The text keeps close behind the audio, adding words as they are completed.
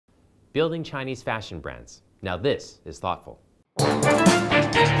Building Chinese fashion brands. Now this is thoughtful.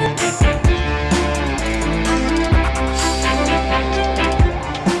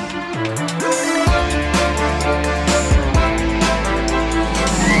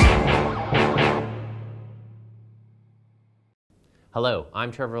 Hello,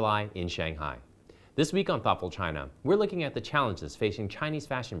 I'm Trevor Lai in Shanghai. This week on Thoughtful China, we're looking at the challenges facing Chinese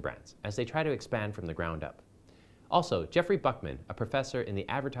fashion brands as they try to expand from the ground up. Also, Jeffrey Buchman, a professor in the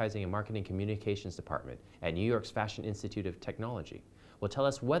Advertising and Marketing Communications Department at New York's Fashion Institute of Technology, will tell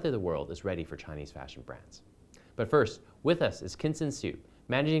us whether the world is ready for Chinese fashion brands. But first, with us is Kinsen Siu,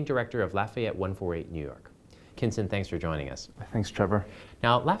 Managing Director of Lafayette 148 New York. Kinsen, thanks for joining us. Thanks, Trevor.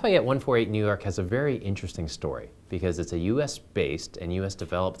 Now, Lafayette 148 New York has a very interesting story because it's a US-based and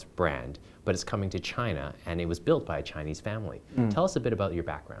US-developed brand, but it's coming to China and it was built by a Chinese family. Tell us a bit about your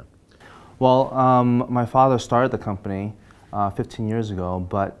background. Well, my father started the company 15 years ago,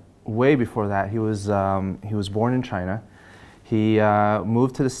 but way before that, he was born in China. He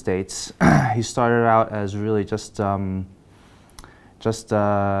moved to the States. He started out as really just lots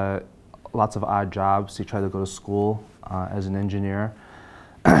of odd jobs. He tried to go to school as an engineer.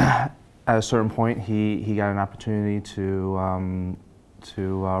 At a certain point, he got an opportunity to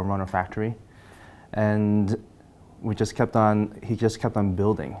run a factory, and he just kept on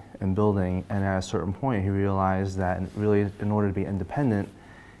building and building. And at a certain point, he realized that really, in order to be independent,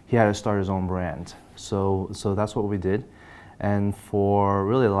 he had to start his own brand. So that's what we did. And for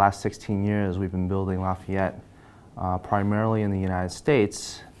really the last 16 years, we've been building Lafayette, primarily in the United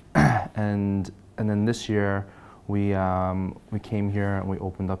States. And then this year, we came here and we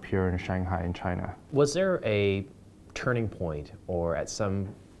opened up here in Shanghai in China. Was there a turning point or at some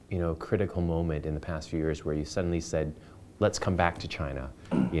critical moment in the past few years where you suddenly said, let's come back to China,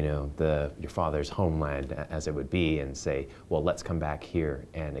 your father's homeland as it would be, and say, well, let's come back here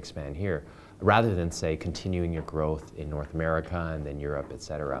and expand here, rather than say continuing your growth in North America and then Europe, et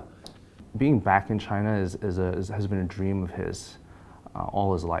cetera? Being back in China has been a dream of his.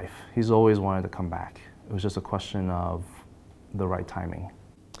 All his life. He's always wanted to come back. It was just a question of the right timing.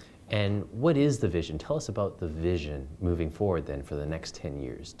 And what is the vision? Tell us about the vision moving forward then for the next 10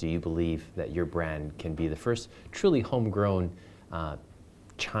 years. Do you believe that your brand can be the first truly homegrown,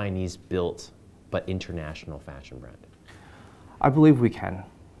 Chinese-built, but international fashion brand? I believe we can.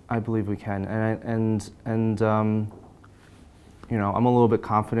 I believe we can. And I'm a little bit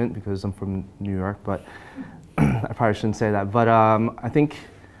confident because I'm from New York, but I probably shouldn't say that, but I think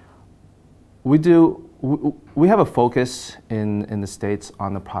we have a focus in the States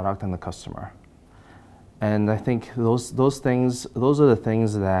on the product and the customer, and I think those are the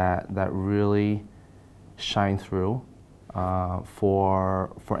things that really shine through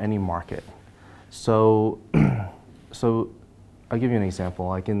for any market. So I'll give you an example.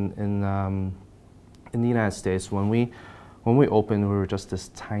 Like in the United States, when we opened, we were just this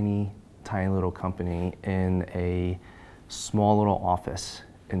tiny little company in a small little office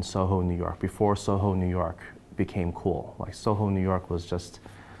in Soho, New York, before Soho, New York became cool. Like Soho, New York was just,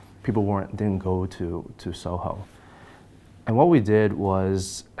 people didn't go to Soho. And what we did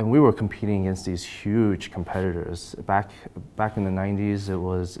was, and we were competing against these huge competitors. Back in the 90s, it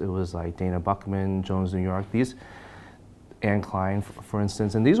was like Dana Buchman, Jones New York, Anne Klein, for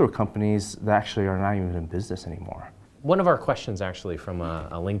instance, and these were companies that actually are not even in business anymore. One of our questions actually from a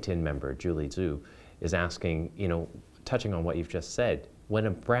LinkedIn member, Julie Zhu, is asking, touching on what you've just said, when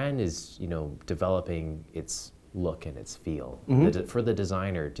a brand is, developing its look and its feel, for the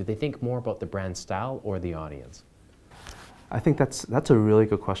designer, do they think more about the brand style or the audience? I think that's a really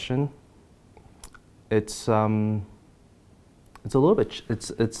good question. It's a little bit,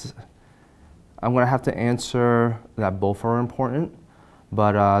 I'm going to have to answer that both are important,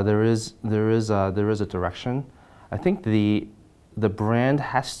 but there is a direction. I think the brand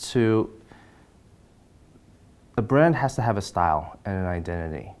has to have a style and an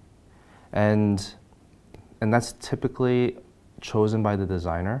identity, and that's typically chosen by the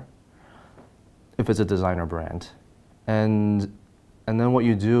designer if it's a designer brand, and then what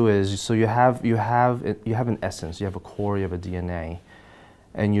you do is, so you have an essence, you have a core, you have a DNA,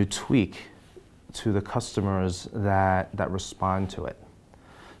 and you tweak to the customers that respond to it.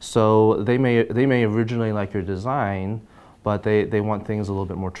 So they may originally like your design, but they want things a little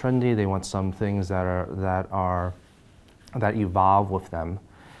bit more trendy. They want some things that evolve with them,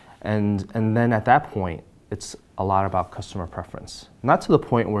 and then at that point, it's a lot about customer preference. Not to the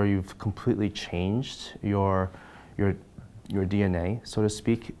point where you've completely changed your DNA, so to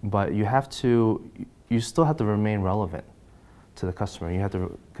speak, but you still have to remain relevant to the customer. You have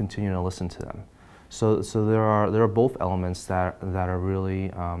to continue to listen to them. So there are both elements that are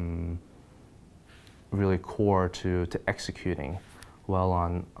really really core to executing well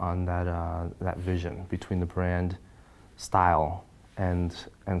on that vision between the brand, style, and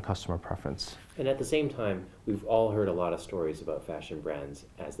customer preference. And at the same time, we've all heard a lot of stories about fashion brands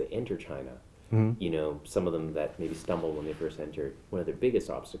as they enter China. Mm-hmm. You know, some of them that maybe stumbled when they first entered. One of their biggest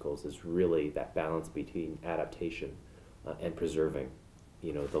obstacles is really that balance between adaptation and preserving,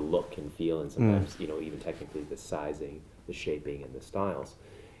 you know, the look and feel, and sometimes, you know, even technically the sizing, the shaping, and the styles.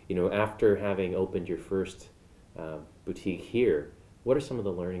 You know, after having opened your first boutique here, what are some of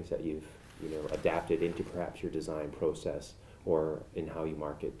the learnings that you've, you know, adapted into perhaps your design process or in how you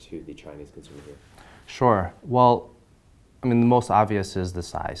market to the Chinese consumer here? Sure. Well, I mean, the most obvious is the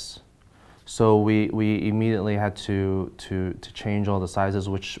size. So we immediately had to change all the sizes,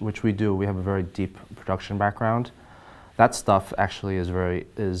 which we do. We have a very deep production background. That stuff actually is very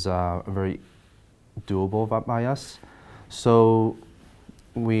doable by us. So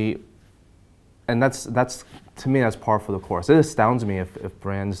and that's to me, that's par for the course. It astounds me if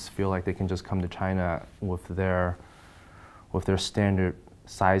brands feel like they can just come to China with their standard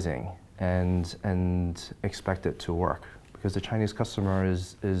sizing and expect it to work, because the Chinese customer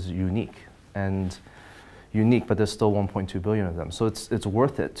is unique, but there's still 1.2 billion of them. So it's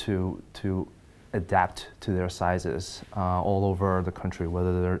worth it to adapt to their sizes all over the country,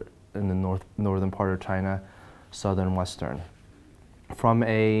 whether they're in the northern part of China, southern, western. From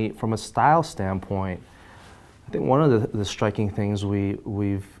a style standpoint, I think one of the striking things we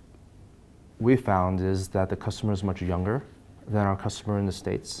found is that the customer is much younger than our customer in the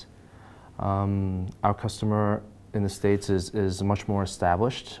States. Our customer in the States is much more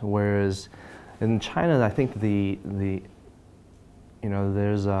established, whereas in China, I think there's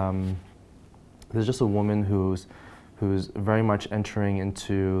just a woman who's very much entering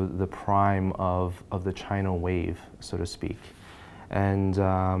into the prime of the China wave, so to speak,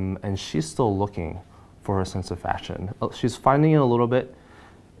 and she's still looking for her sense of fashion. She's finding it a little bit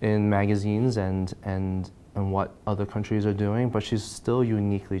in magazines and what other countries are doing, but she's still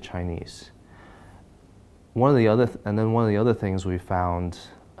uniquely Chinese. One of the other things we found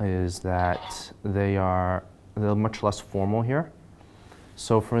is that they're much less formal here.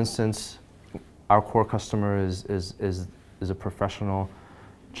 So, for instance, our core customer is a professional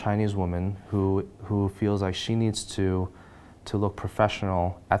Chinese woman who feels like she needs to look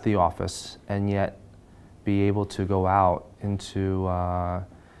professional at the office and yet be able to go out into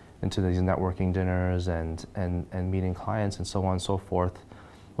these networking dinners and meeting clients and so on and so forth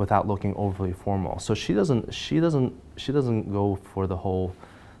without looking overly formal. So she doesn't go for the whole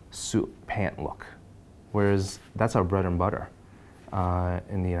suit pant look, whereas that's our bread and butter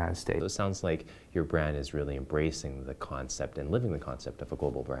in the United States. So it sounds like your brand is really embracing the concept and living the concept of a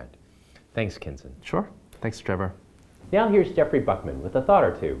global brand. Thanks, Kinsen. Sure. Thanks, Trevor. Now here's Jeffrey Buchman with a thought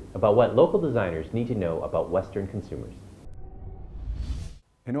or two about what local designers need to know about Western consumers.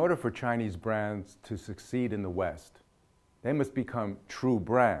 In order for Chinese brands to succeed in the West, they must become true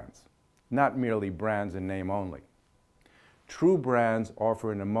brands, not merely brands in name only. True brands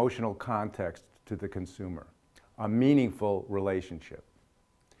offer an emotional context to the consumer, a meaningful relationship.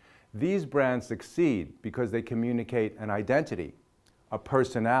 These brands succeed because they communicate an identity, a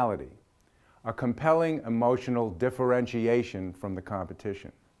personality, a compelling emotional differentiation from the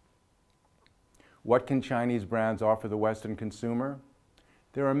competition. What can Chinese brands offer the Western consumer?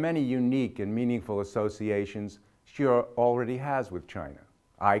 There are many unique and meaningful associations she already has with China.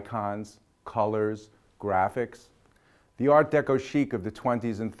 Icons, colors, graphics, the Art Deco chic of the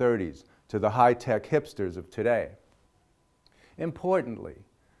 20s and 30s to the high-tech hipsters of today. Importantly,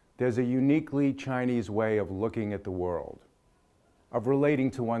 there's a uniquely Chinese way of looking at the world, of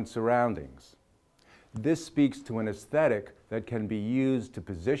relating to one's surroundings. This speaks to an aesthetic that can be used to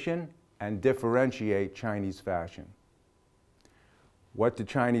position and differentiate Chinese fashion. What do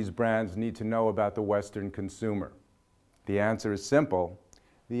Chinese brands need to know about the Western consumer? The answer is simple,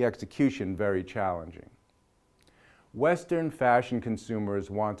 the execution very challenging. Western fashion consumers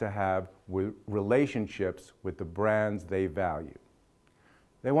want to have relationships with the brands they value.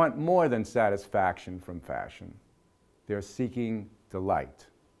 They want more than satisfaction from fashion. They're seeking delight.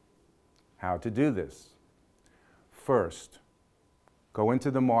 How to do this? First, go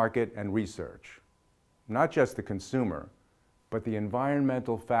into the market and research, not just the consumer, but the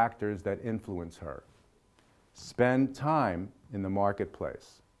environmental factors that influence her. Spend time in the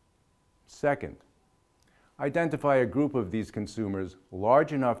marketplace. Second, identify a group of these consumers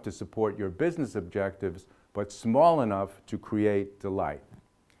large enough to support your business objectives, but small enough to create delight.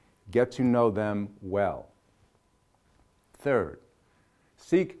 Get to know them well. Third,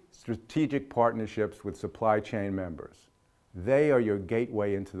 seek strategic partnerships with supply chain members. They are your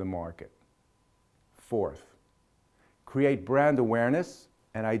gateway into the market. Fourth, create brand awareness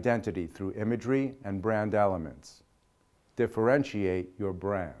and identity through imagery and brand elements. Differentiate your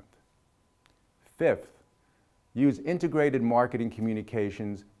brand. Fifth, use integrated marketing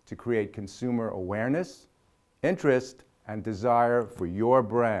communications to create consumer awareness, interest, and desire for your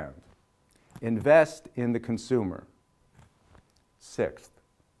brand. Invest in the consumer. Sixth,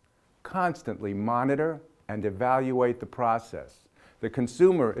 constantly monitor and evaluate the process. The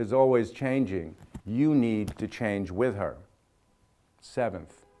consumer is always changing. You need to change with her.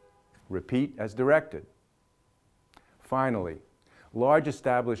 Seventh, repeat as directed. Finally, large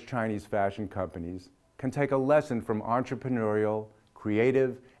established Chinese fashion companies can take a lesson from entrepreneurial,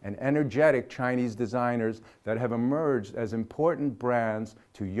 creative, and energetic Chinese designers that have emerged as important brands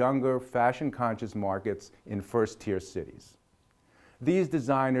to younger, fashion-conscious markets in first-tier cities. These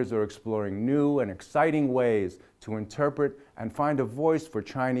designers are exploring new and exciting ways to interpret and find a voice for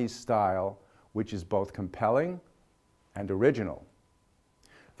Chinese style, which is both compelling and original.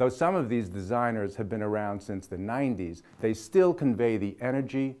 Though some of these designers have been around since the 90s, they still convey the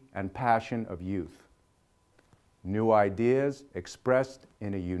energy and passion of youth. New ideas expressed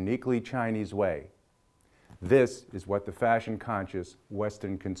in a uniquely Chinese way. This is what the fashion-conscious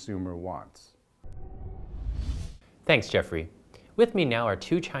Western consumer wants. Thanks, Jeffrey. With me now are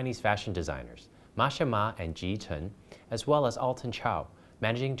two Chinese fashion designers, Masha Ma and Chen, as well as Alton Chow,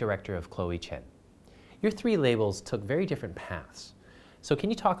 Managing Director of Chen. Your three labels took very different paths. So can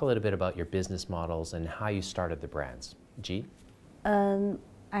you talk a little bit about your business models and how you started the brands? Ji?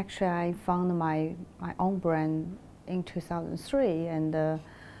 Actually, I found my own brand in 2003, and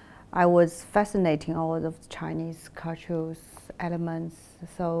I was fascinating all of the Chinese cultural elements.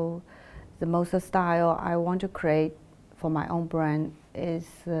 So the most style I want to create for my own brand is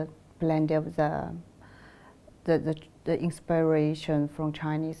a blend of the inspiration from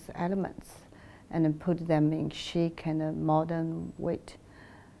Chinese elements, and then put them in chic and modern weight.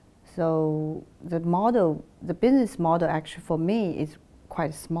 So the business model actually for me is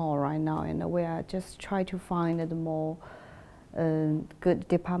quite small right now, and we are just trying to find the more good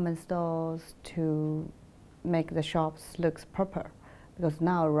department stores to make the shops look proper. Because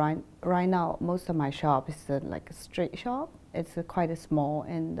now, right now, most of my shop is like a street shop. It's quite small,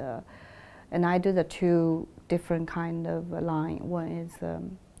 and I do the two different kind of line. One is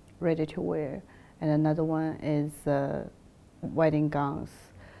ready to wear, and another one is wedding gowns.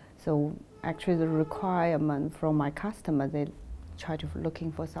 So actually, the requirement from my customer, they try to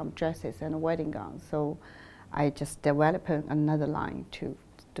looking for some dresses and wedding gowns. So I just develop another line to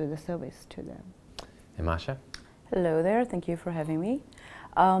do the service to them. And Masha? Hello there, thank you for having me.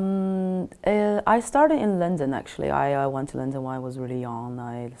 I started in London actually. I went to London when I was really young.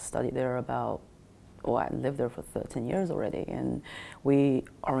 I studied there I lived there for 13 years already, and we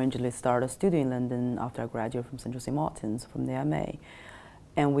originally started a studio in London after I graduated from Central St. Martin's from the MA.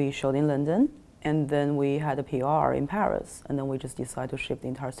 And we showed in London, and then we had a PR in Paris, and then we just decided to shift the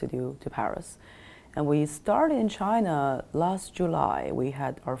entire studio to Paris. And we started in China last July. We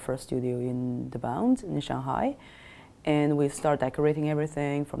had our first studio in the Bound in Shanghai, and we started decorating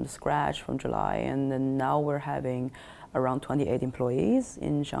everything from the scratch from July, and then now we're having around 28 employees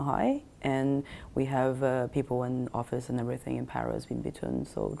in Shanghai, and we have people in office and everything in Paris in between,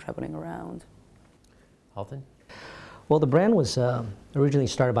 so traveling around. Alton? Well, the brand was originally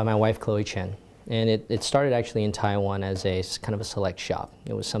started by my wife, Chen, and it started actually in Taiwan as a kind of a select shop.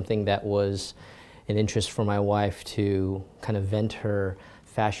 It was something that was an interest for my wife to kind of vent her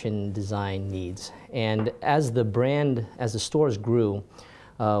fashion design needs. And as the stores grew,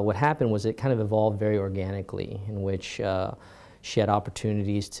 what happened was it kind of evolved very organically, in which she had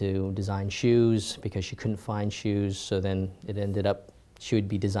opportunities to design shoes because she couldn't find shoes, so then it ended up she would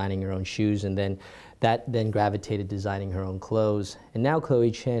be designing her own shoes, and then that then gravitated designing her own clothes. And now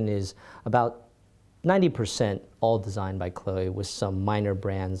Chen is about 90% all designed by Chloe, with some minor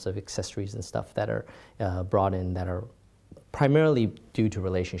brands of accessories and stuff that are brought in that are primarily due to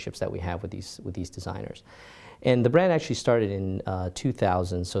relationships that we have with these designers. And the brand actually started in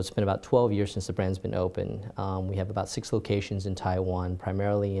 2000, so it's been about 12 years since the brand's been open. We have about 6 locations in Taiwan,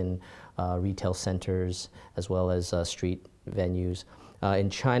 primarily in retail centers as well as street venues.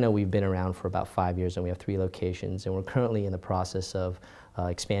 In China, we've been around for about 5 years, and we have 3 locations, and we're currently in the process of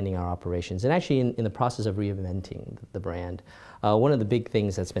expanding our operations, and actually in the process of reinventing the brand. One of the big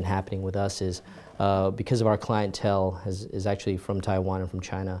things that's been happening with us is because of our clientele is actually from Taiwan and from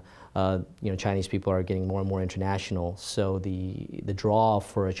China. Chinese people are getting more and more international, so the draw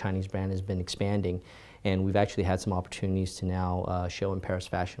for a Chinese brand has been expanding. And we've actually had some opportunities to now show in Paris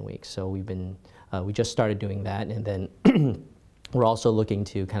Fashion Week. So we just started doing that, and then we're also looking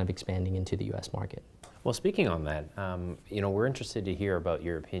to kind of expanding into the U.S. market. Well, speaking on that, we're interested to hear about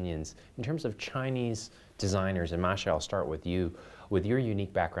your opinions in terms of Chinese designers. And Masha, I'll start with you. With your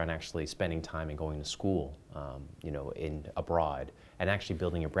unique background, actually spending time and going to school, abroad, and actually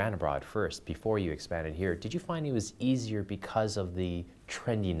building a brand abroad first before you expanded here, did you find it was easier because of the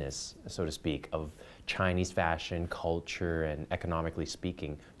trendiness, so to speak, of Chinese fashion, culture, and economically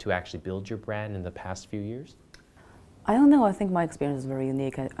speaking, to actually build your brand in the past few years? I don't know. I think my experience is very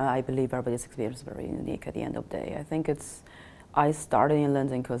unique. I believe everybody's experience is very unique at the end of the day. I think I started in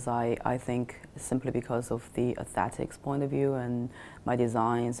London because I think simply because of the aesthetics point of view and my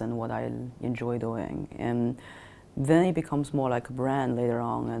designs and what I enjoy doing. And then it becomes more like a brand later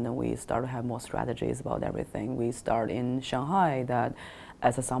on, and then we start to have more strategies about everything. We start in Shanghai that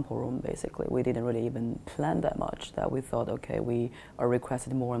as a sample room, basically. We didn't really even plan that much, that we thought, okay, we are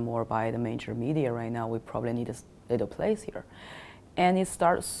requested more and more by the major media right now. We probably need a little place here. And it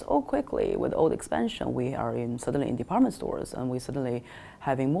starts so quickly with all the expansion. We are suddenly in department stores, and we suddenly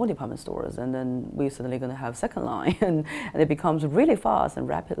having more department stores, and then we're suddenly going to have second line, and it becomes really fast and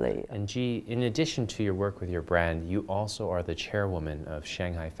rapidly. And Ji, in addition to your work with your brand, you also are the chairwoman of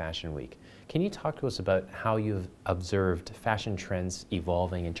Shanghai Fashion Week. Can you talk to us about how you've observed fashion trends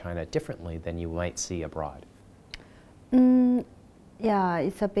evolving in China differently than you might see abroad? Yeah,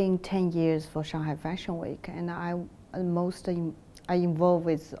 it's been 10 years for Shanghai Fashion Week, and I involved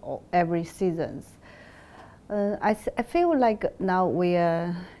with every seasons. I feel like now we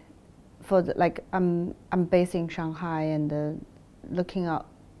are, I'm based in Shanghai and looking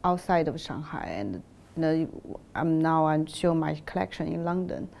outside of Shanghai, and I'm showing my collection in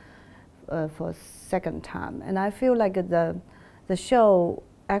London for second time, and I feel like the show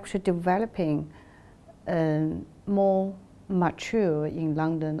actually developing more mature in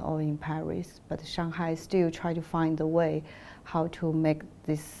London or in Paris, but Shanghai still try to find a way how to make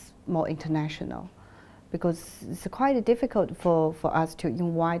this more international, because it's quite difficult for us to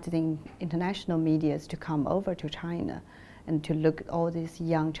invite the international media to come over to China and to look at all these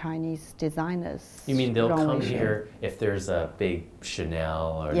young Chinese designers. You mean they'll come here if there's a big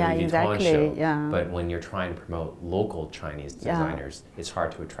Chanel or Louis Vuitton exactly, show, yeah. But when you're trying to promote local Chinese designers, it's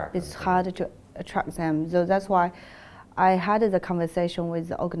hard to attract them. It's hard to attract them, so that's why I had the conversation with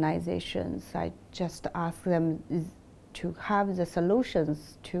the organizations. I just asked them to have the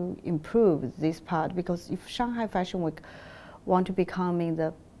solutions to improve this part, because if Shanghai Fashion Week want to become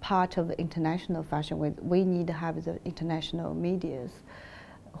the part of the international fashion week, we need to have the international medias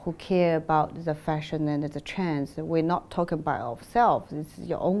who care about the fashion and the trends. We're not talking about ourselves, it's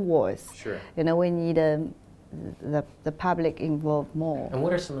your own voice. Sure. We need the public involved more. And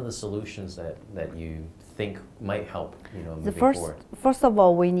what are some of the solutions that you think might help, moving forward? First of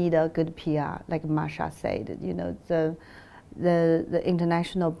all, we need a good PR, like Masha said. The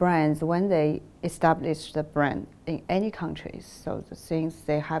international brands, when they establish the brand in any countries, so the things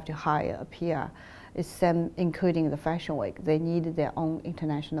they have to hire a PR. It's same, including the fashion week. They need their own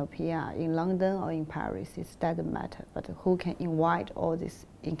international PR in London or in Paris. It doesn't matter, but who can invite all these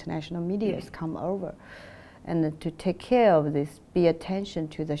international media come over, and to take care of this, pay attention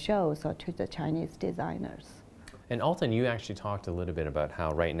to the shows or to the Chinese designers. And Alton, you actually talked a little bit about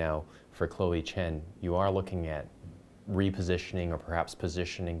how right now for Chloe Chen, you are looking at repositioning or perhaps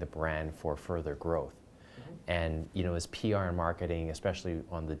positioning the brand for further growth. And as PR and marketing, especially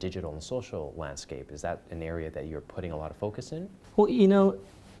on the digital and social landscape, is that an area that you're putting a lot of focus in? Well,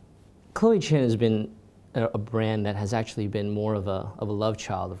 Chloe Chen has been a brand that has actually been more of a love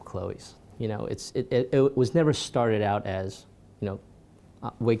child of Chloe's. It was never started out as,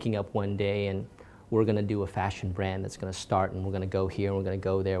 waking up one day and we're going to do a fashion brand that's going to start and we're going to go here, and we're going to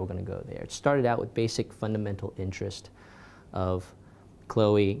go there, we're going to go there. It started out with basic fundamental interest of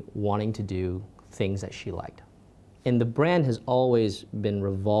Chloe wanting to do things that she liked. And the brand has always been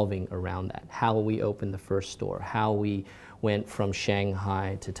revolving around that. How we opened the first store, how we went from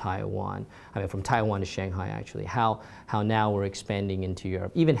Shanghai to Taiwan, from Taiwan to Shanghai actually, how now we're expanding into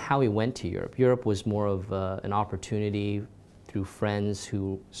Europe, even how we went to Europe. Europe was more of an opportunity through friends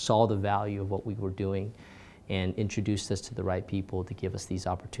who saw the value of what we were doing and introduced us to the right people to give us these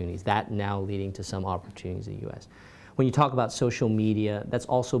opportunities. That now leading to some opportunities in the US. When you talk about social media, that's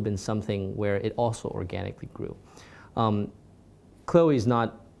also been something where it also organically grew. Chloe's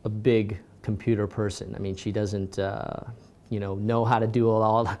not a big computer person. She doesn't know how to do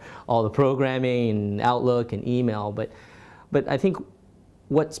all the programming and Outlook and email, but I think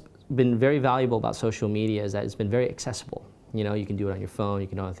what's been very valuable about social media is that it's been very accessible. You can do it on your phone, you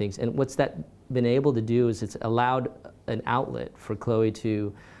can do other things. And what's that been able to do is it's allowed an outlet for Chloe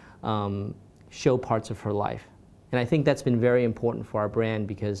to show parts of her life. And I think that's been very important for our brand,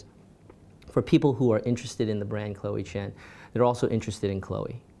 because for people who are interested in the brand Chloe Chen, they're also interested in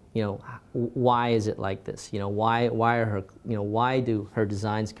Chloe. You know, why is it like this? You know, why are her, you know, why do her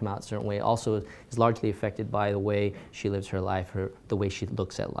designs come out a certain way? Also is largely affected by the way she lives her life, the way she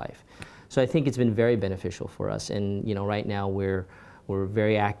looks at life. So I think it's been very beneficial for us. And you know, right now we're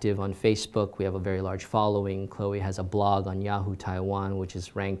very active on Facebook. We have a very large following. Chloe has a blog on Yahoo Taiwan, which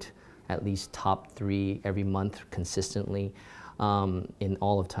is ranked at least top 3 every month consistently in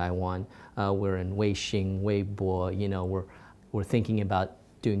all of Taiwan. We're in Weixin, Weibo. You know, we're thinking about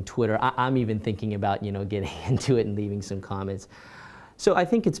doing Twitter. I'm even thinking about, you know, getting into it and leaving some comments. So I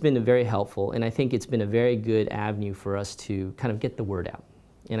think it's been very helpful, and I think it's been a very good avenue for us to kind of get the word out.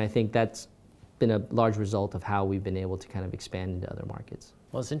 And I think that's been a large result of how we've been able to kind of expand into other markets.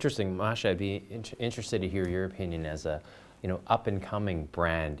 Well, it's interesting, Masha. I'd be interested to hear your opinion as a, you know, up-and-coming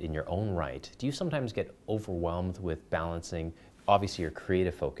brand in your own right. Do you sometimes get overwhelmed with balancing, obviously, your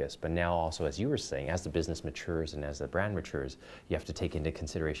creative focus, but now also, as you were saying, as the business matures and as the brand matures, you have to take into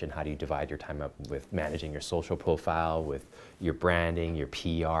consideration how do you divide your time up with managing your social profile, with your branding, your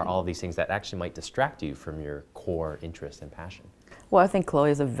PR, all of these things that actually might distract you from your core interest and passion? Well, I think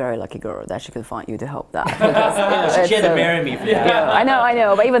Chloe is a very lucky girl that she could find you to help that. She had to marry me for that. Yeah, I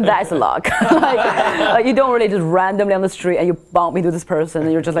know, but even that's luck. like, you don't really just randomly on the street and you bump into this person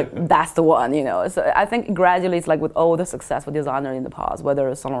and you're just like, that's the one, you know. So I think gradually it's like with all the successful designers in the past, whether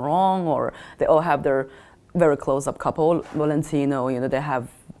it's Saint Laurent or they all have their very close-up couple, Valentino, you know, they're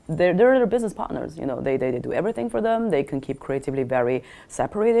their business partners, you know, they do everything for them. They can keep creatively very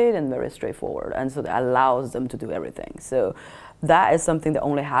separated and very straightforward, and so that allows them to do everything. So that is something that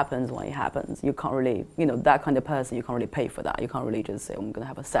only happens when it happens. You can't really, you know, that kind of person, you can't really pay for that. You can't really just say, I'm going to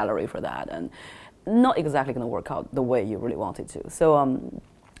have a salary for that, and not exactly going to work out the way you really want it to. So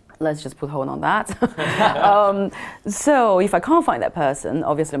let's just put hold on that. So if I can't find that person,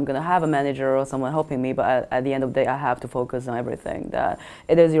 obviously I'm going to have a manager or someone helping me, but at the end of the day, I have to focus on everything. That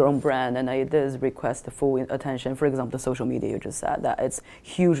it is your own brand, and it does request the full attention. For example, the social media you just said, that it's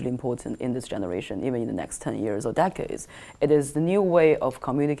hugely important in this generation, even in the next 10 years or decades. It is the new way of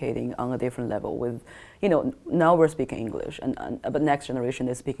communicating on a different level with, you know, now we're speaking English, but next generation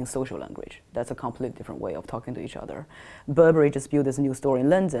is speaking social language. That's a completely different way of talking to each other. Burberry just built this new store in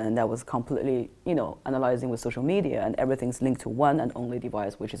London that was completely, you know, analyzing with social media, and everything's linked to one and only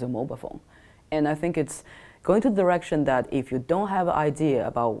device, which is a mobile phone. And I think it's going to the direction that if you don't have an idea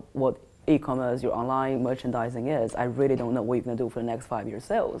about what e-commerce, your online merchandising is, I really don't know what you're going to do for the next 5 years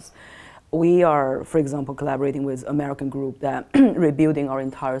sales. We are, for example, collaborating with American group that rebuilding our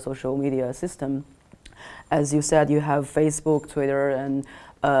entire social media system. As you said, you have Facebook, Twitter, and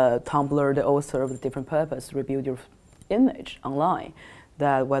Tumblr. They all serve a different purpose. Rebuild your image online.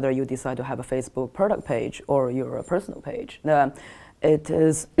 That whether you decide to have a Facebook product page or your personal page, it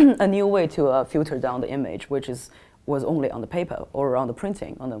is a new way to filter down the image, which was only on the paper or on the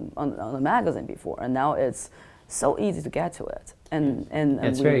printing on the magazine before, and now it's so easy to get to it. And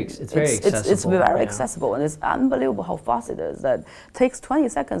it's very accessible. It's very accessible, and it's unbelievable how fast it is. That takes 20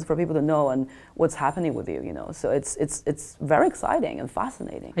 seconds for people to know and what's happening with you, you know. So it's very exciting and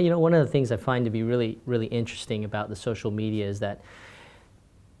fascinating. You know, one of the things I find to be really interesting about the social media is that,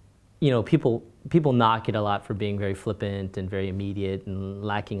 you know, people knock it a lot for being very flippant and very immediate and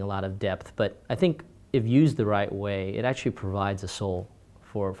lacking a lot of depth. But I think if used the right way, it actually provides a soul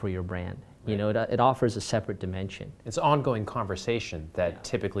for your brand. You know, it offers a separate dimension. It's ongoing conversation that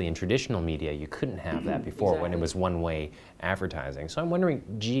typically in traditional media you couldn't have that before when it was one-way advertising. So I'm wondering,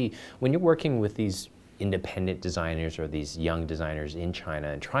 G, when you're working with these independent designers or these young designers in China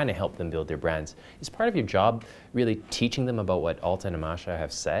and trying to help them build their brands, is part of your job really teaching them about what Alton and Masha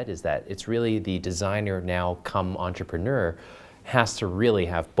have said, is that it's really the designer now come entrepreneur has to really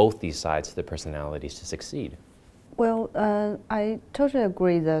have both these sides to their personalities to succeed? Well, I totally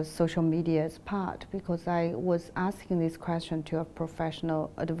agree the social media is part, because I was asking this question to a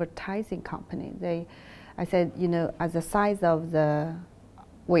professional advertising company. I said, you know, as the size of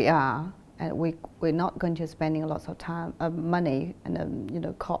we are, and we're not going to spending lots of time, money and you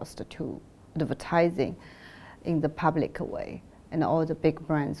know, cost to advertising in the public way and all the big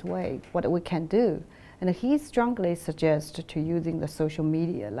brands way, what we can do. And he strongly suggests to using the social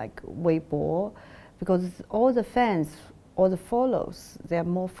media like Weibo, because all the fans, all the followers, they're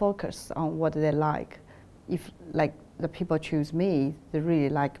more focused on what they like. If like the people choose me, they really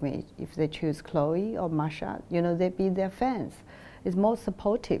like me. If they choose Chloe or Masha, you know, they be their fans. It's more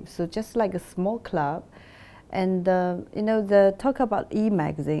supportive. So just like a small club, and you know, the talk about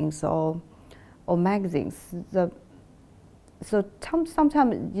e-magazines or or magazines. So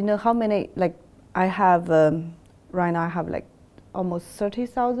sometimes, you know, how many, like I have, right now I have like almost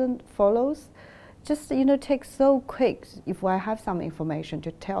 30,000 follows. Just, you know, take so quick if I have some information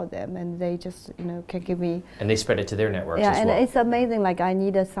to tell them, and they just, you know, can give me. And they spread it to their networks yeah, as and well. it's amazing, like I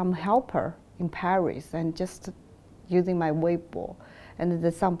needed some helper in Paris and just using my Weibo. And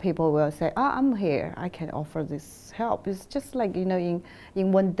then some people will say, I'm here, I can offer this help. It's just like, you know,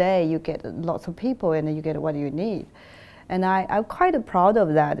 in one day you get lots of people and you get what you need. And I'm quite proud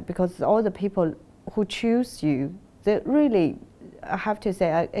of that, because all the people who choose you, they really, I have to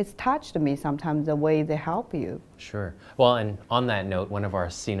say, it's touched me sometimes the way they help you. Sure. Well, and on that note, one of our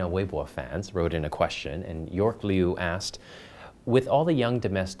Sina Weibo fans wrote in a question, and York Liu asked, with all the young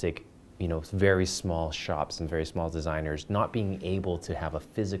domestic, you know, very small shops and very small designers not being able to have a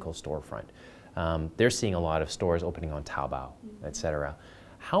physical storefront, they're seeing a lot of stores opening on Taobao, etc.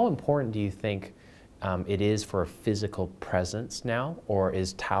 How important do you think it is for a physical presence now, or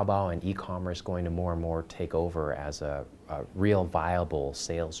is Taobao and e-commerce going to more and more take over as a real viable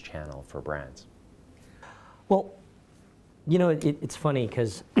sales channel for brands? Well, you know, it's funny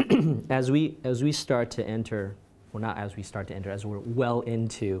because as we start to enter, well, not as we start to enter, as we're well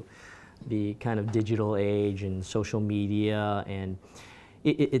into the kind of digital age and social media, and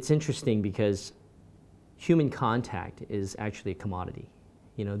it's interesting because human contact is actually a commodity.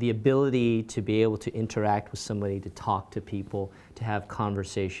 You know, the ability to be able to interact with somebody, to talk to people, to have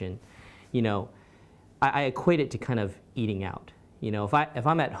conversation. You know, I equate it to kind of eating out. You know, if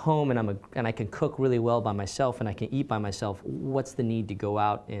I'm at home and I can cook really well by myself and I can eat by myself, what's the need to go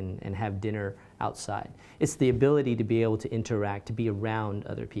out and have dinner outside? It's the ability to be able to interact, to be around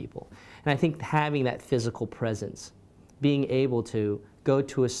other people. And I think having that physical presence, being able to go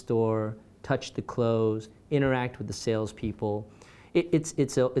to a store, touch the clothes, interact with the salespeople, it's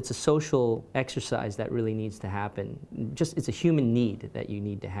a social exercise that really needs to happen. Just, it's a human need that you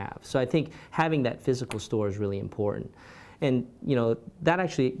need to have. So I think having that physical store is really important. And, you know, that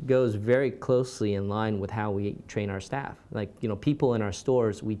actually goes very closely in line with how we train our staff. Like, you know, people in our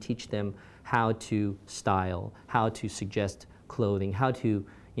stores, we teach them how to style, how to suggest clothing, how to,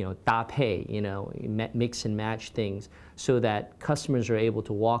 you know, 搭配, you know, mix and match things, so that customers are able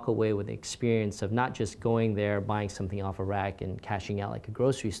to walk away with the experience of not just going there, buying something off a rack and cashing out like a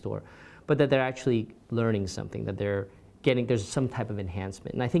grocery store, but that they're actually learning something, that they're getting, there's some type of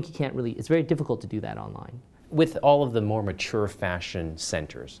enhancement. And I think you can't really, it's very difficult to do that online. With all of the more mature fashion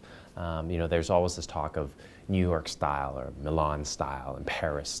centers, you know, there's always this talk of New York style or Milan style and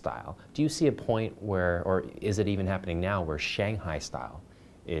Paris style. Do you see a point where, or is it even happening now, where Shanghai style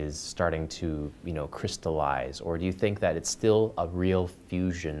is starting to, you know, crystallize? Or do you think that it's still a real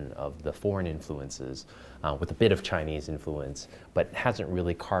fusion of the foreign influences with a bit of Chinese influence, but hasn't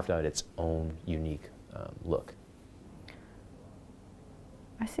really carved out its own unique look?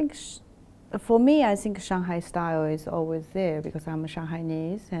 I think, for me, I think Shanghai style is always there because I'm a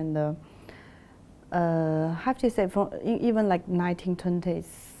Shanghainese, and I have to say, from even like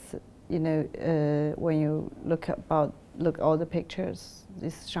 1920s, you know, when you look all the pictures,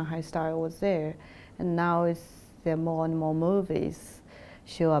 this Shanghai style was there, and now there are more and more movies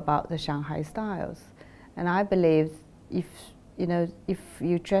show about the Shanghai styles, and I believe if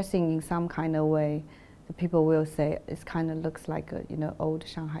you're dressing in some kind of way, the people will say it kind of looks like a, you know, old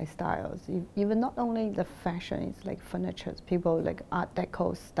Shanghai styles. Even not only the fashion, it's like furniture. People like Art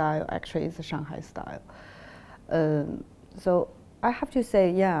Deco style actually is a Shanghai style. So I have to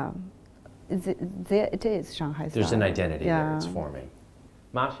say, yeah. It is Shanghai style. There's an identity yeah. there, it's forming.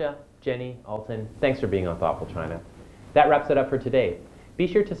 Masha, Jenny, Alton, thanks for being on Thoughtful China. That wraps it up for today. Be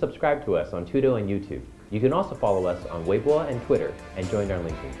sure to subscribe to us on Tudo and YouTube. You can also follow us on Weibo and Twitter and join our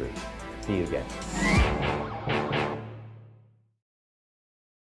LinkedIn group. See you again.